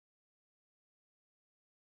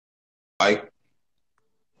Ike.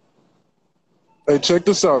 Hey, check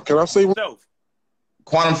this out. Can I say one?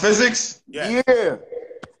 Quantum physics? Yeah.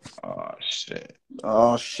 Oh, shit.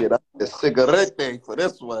 Oh, shit. I need a cigarette thing for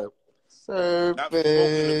this one. Stop smoking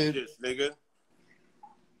them shits, nigga.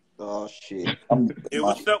 Oh, shit. Hey,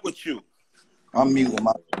 what's up with you? I'm muting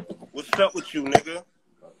my... What's up with you, nigga?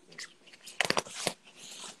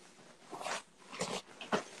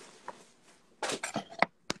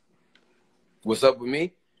 What's up with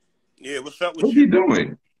me? Yeah, what's up with What you? you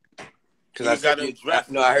doing? Because I said,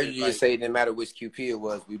 I heard you just say it didn't matter which QP it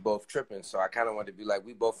was, we both tripping. So I kind of wanted to be like,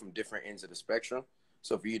 we both from different ends of the spectrum.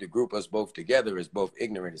 So for you to group us both together as both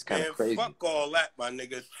ignorant is kind of crazy. Fuck all that, my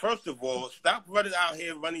niggas. First of all, stop running out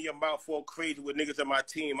here running your mouth all crazy with niggas in my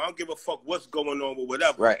team. I don't give a fuck what's going on with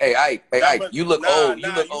whatever. Right. Hey, Ike, you look old.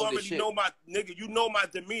 You look old as shit. Know my nigga. You know my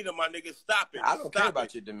demeanor, my nigga. Stop it. I don't care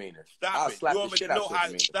about your demeanor. Stop it. You already know how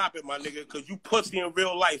to stop it, my nigga, because you pussy in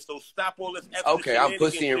real life. So stop all this extra Okay, I'm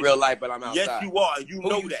pussy in real life, but I'm outside. Yes, you are. You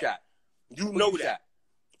know that. You know that.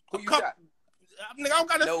 Who you shot? Nigga, I don't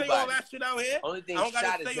gotta say all that shit out here. Only thing I don't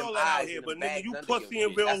gotta say all that out here, but nigga, you pussy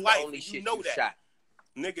in real life. You know that.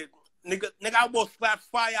 Nigga, I won't slap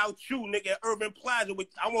fire out you, nigga, at Urban Plaza.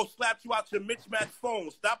 I won't slap you out your mismatched phone.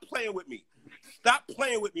 Stop playing with me. Stop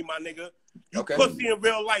playing with me, my nigga. You pussy in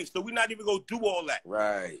real life, so we're not even gonna do all that.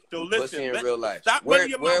 Right. So listen, in real life. Stop running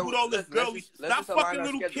your mouth with all this girly. Stop fucking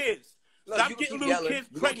little kids. Stop getting little kids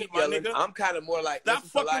pregnant, my nigga. I'm kind of more like, stop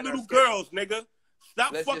fucking little girls, nigga.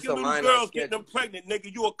 Stop fucking little girls getting them pregnant,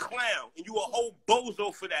 nigga. You a clown. And you a whole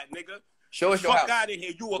bozo for that, nigga. Show us your house. Fuck out of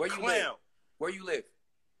here. You a clown. Where you live?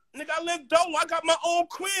 Nigga, I live dolo. I got my own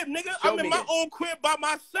crib, nigga. I'm in my own crib by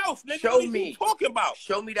myself, nigga. Show what me. Are you talking about?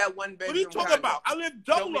 Show me that one bedroom. What are you talking about? I live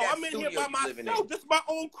dolo. I'm in here by myself. This is my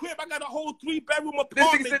own crib. I got a whole 3-bedroom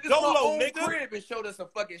apartment dolo, nigga. Crib and showed us a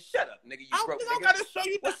fucking shut up, nigga. You broke, nigga. I gotta show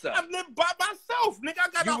you that. I live by myself, nigga. I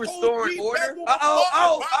got a whole 3-bedroom apartment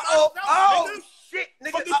by myself, shit,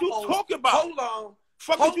 nigga. What did you talk about? Hold on.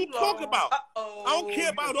 Fuck what you talk about? I don't care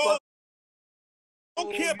about all. I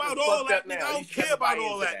don't care about all that, nigga. I don't care about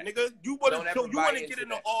all that, nigga. You want to get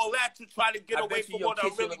into all that to try to get away from what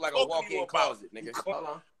I'm really talking to you about.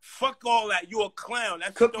 Nigga. Fuck all that. You a clown.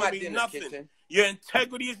 That shit don't mean nothing. Your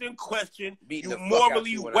integrity is in question. You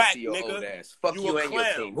morally whack, nigga. Fuck you and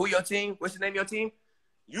your team. Who your team? What's the name of your team?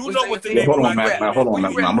 You know what the name of my rap is. Hold on,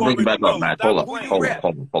 Matt. I'm gonna bring you back up, Matt. Hold on.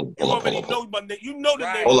 You know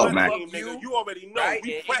the name of my team, nigga. You already know.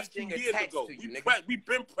 We pressed you years ago. We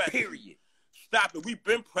been pressed. Period. Stop it. We've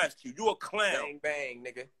been pressed you. You a clown. Bang, bang,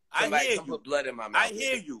 nigga. I hear you. Come put blood in my mouth. I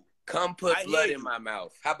hear you. Come put blood in my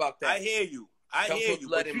mouth. How about that? I hear you. I hear you.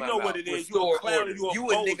 But you know what it is. You a clown. You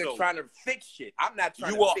a nigga trying to fix shit. I'm not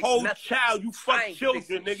trying to fix You a whole child. You fuck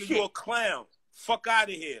children, nigga. You a clown. Fuck out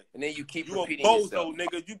of here. And then you keep you repeating yourself. You a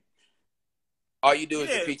bozo, nigga. All you do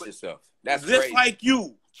is repeat yourself. That's just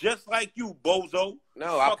crazy. Just like you, bozo.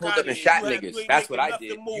 No, I pulled up and shot niggas. That's what I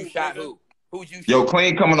did. You shot who? Who'd you shoot? Yo,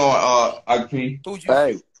 Qleen coming on, Ike P. Who'd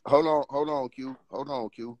you shoot? Hold on,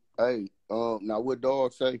 Q. Hey, now what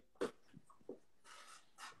dog say?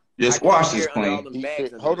 Yeah, squash this,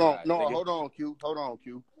 Qleen. Hold on, Q. Hold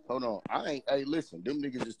on. Hey, listen, them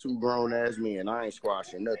niggas is two grown ass men. I ain't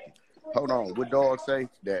squashing nothing. Hold on, what dog say?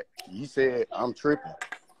 That he said I'm tripping.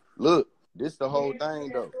 Look, this the whole thing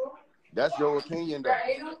though. That's your opinion though.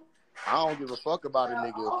 I don't give a fuck about a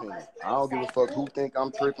nigga opinion. I don't give a fuck who think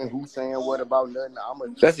I'm tripping, who saying what about nothing.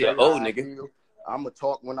 That's your old nigga. I'm going to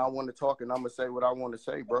talk when I want to talk, and I'm going to say what I want to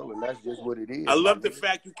say, bro, and that's just what it is. I love the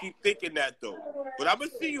fact you keep thinking that, though. But I'm going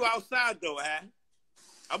to see you outside, though, huh?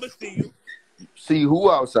 I'm going to see you. See who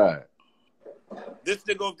outside? This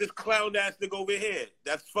clown-ass nigga over here.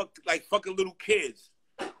 That's fucking little kids.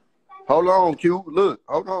 Hold on, Q. Look.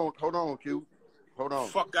 Hold on, Q. Hold on.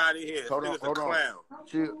 Fuck out of here. Hold on. Clown.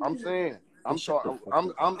 Chill. I'm saying. I'm talking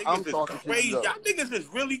crazy. Y'all niggas is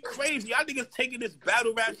really crazy. Y'all niggas taking this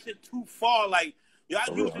battle rap shit too far. Like,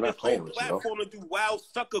 y'all using this whole platform to do wild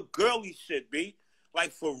sucker girly shit, B.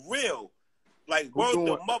 Like, for real. Like, word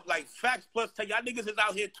them up. Like, facts plus 10. Y'all niggas is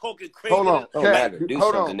out here talking crazy. Hold on, Cat.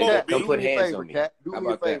 Hold on, nigga. Come put hands on me. Do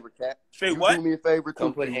me a favor, Cat. Say what? Do me a favor,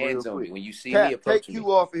 come put hands on me. When you see me approach me, take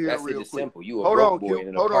you off of here that's real quick. Simple. You a broke boy in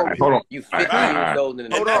an apartment. Hold on. You 50 years old in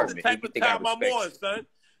an apartment. That's the type of time I'm on, son.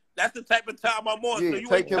 That's the type of time I'm on. Yeah, so you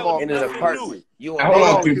take ain't him off in an apartment. Hold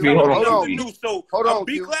on, QP. Hold on.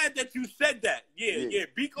 Be glad that you said that. Yeah.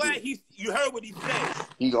 Be glad you heard what he said.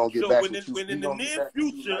 He gonna get back. So when in the near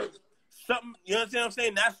future, something, you understand what I'm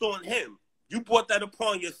saying? That's on him. You brought that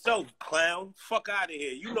upon yourself, clown. Fuck out of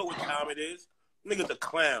here. You know what time it is. Nigga's a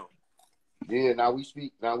clown. Yeah, now we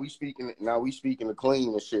speaking to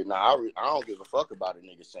Qleen and shit. Now I don't give a fuck about a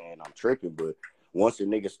nigga saying I'm tripping, but once a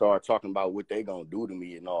nigga start talking about what they gonna do to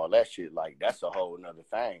me and all that shit, like that's a whole nother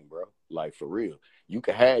thing, bro. Like for real. You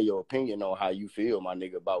can have your opinion on how you feel, my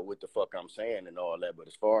nigga, about what the fuck I'm saying and all that. But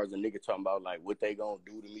as far as a nigga talking about like what they gonna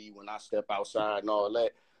do to me when I step outside and all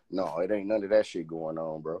that, no, it ain't none of that shit going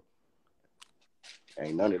on, bro.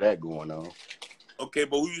 Ain't none of that going on. Okay,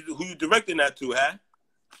 but who you directing that to, huh?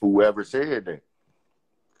 Whoever said that.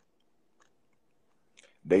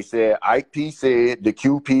 They said Ike P said the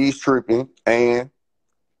QP is tripping and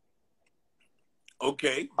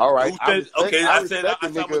okay. All right. I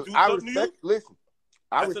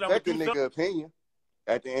respect the nigga opinion.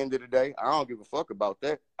 At the end of the day, I don't give a fuck about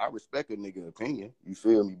that. I respect a nigga opinion. You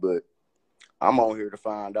feel me? But I'm on here to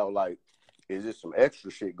find out, like, is there some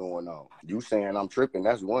extra shit going on? You saying I'm tripping,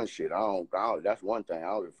 that's one shit. I don't that's one thing. I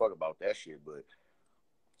don't give a fuck about that shit, but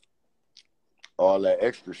all that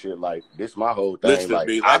extra shit, like, this my whole thing. Listen, like,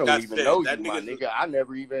 B, I don't even know you, my nigga. I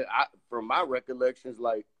never even, from my recollections,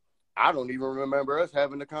 like, I don't even remember us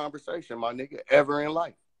having a conversation, my nigga, ever in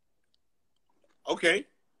life. Okay.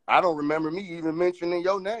 I don't remember me even mentioning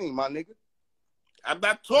your name, my nigga. I'm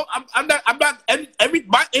not talking. I'm not.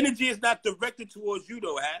 My energy is not directed towards you,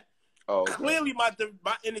 though, huh? Oh, okay. Clearly, my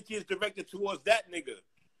energy is directed towards that nigga.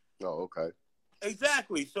 Oh, okay.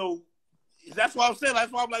 Exactly. So that's why I'm saying.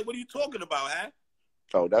 That's why I'm like, what are you talking about, huh?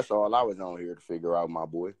 Oh, that's all I was on here to figure out, my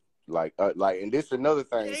boy. Like, and this another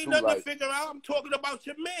thing ain't too. Nothing like, to figure out. I'm talking about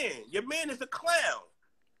your man. Your man is a clown.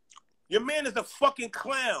 Your man is a fucking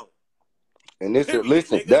clown. And this, period,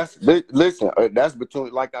 listen, nigga. That's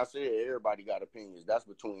between. Like I said, everybody got opinions. That's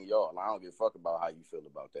between y'all. And I don't give a fuck about how you feel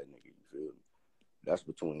about that nigga. You feel me? That's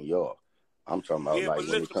between y'all. I'm talking about like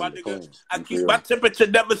when it comes to Qleen. I keep my temperature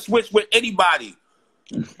never switch with anybody.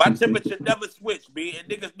 My temperature never switch, B. And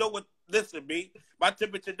niggas know what. Listen, B. My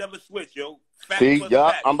temperature never switch, yo. Fact see,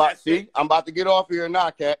 yeah, fact. I'm about to get off here now,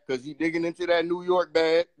 Cat, because you digging into that New York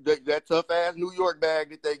bag, that tough ass New York bag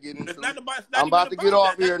that they get into. I'm about to get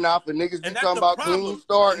off here now for niggas be talking about Qleen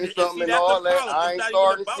starting something and all that. I ain't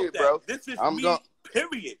starting shit, bro. This is I'm me, done.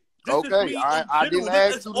 Period. Okay, I didn't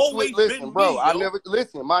ask you to switch. Listen, bro, I never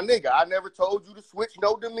listen, my nigga. I never told you to switch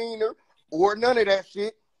no demeanor or none of that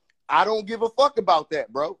shit. I don't give a fuck about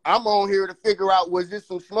that, bro. I'm on here to figure out, was this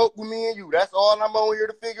some smoke with me and you? That's all I'm on here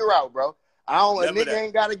to figure out, bro. A nigga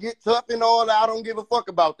ain't got to get tough and all that. I don't give a fuck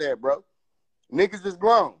about that, bro. Niggas is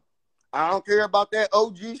grown. I don't care about that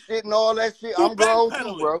OG shit and all that shit. I'm grown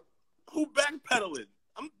too, bro. Who backpedaling?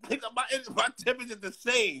 I'm thinking my temperature's the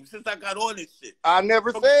same since I got on this shit. I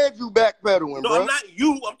never said you backpedaling, bro. No, I'm not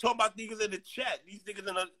you. I'm talking about niggas in the chat. These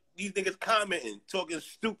niggas commenting, talking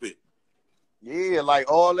stupid. Yeah,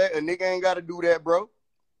 like all that. A nigga ain't got to do that, bro.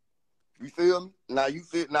 You feel me? Now you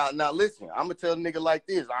feel now listen, I'm gonna tell a nigga like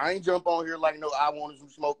this. I ain't jump on here like no, I wanted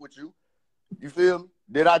some smoke with you. You feel me?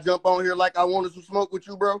 Did I jump on here like I wanted some smoke with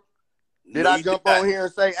you, bro? Did I jump on here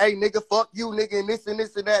and say, hey nigga, fuck you, nigga, and this and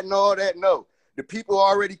that and all that? No. The people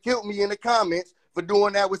already killed me in the comments for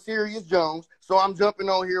doing that with Sirius Jones. So I'm jumping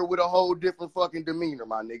on here with a whole different fucking demeanor,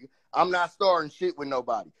 my nigga. I'm not starting shit with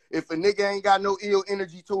nobody. If a nigga ain't got no ill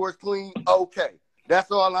energy towards Qleen, okay.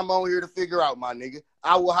 That's all I'm on here to figure out, my nigga.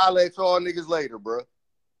 I will holler at y'all niggas later, bro.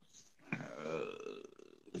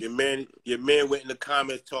 Your man went in the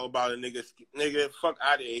comments talking about a nigga, fuck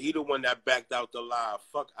out of here. He the one that backed out the live.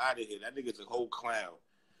 Fuck out of here. That nigga's a whole clown.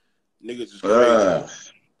 Niggas is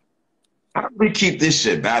crazy. How do we keep this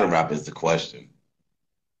shit battle rap is the question.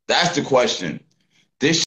 That's the question.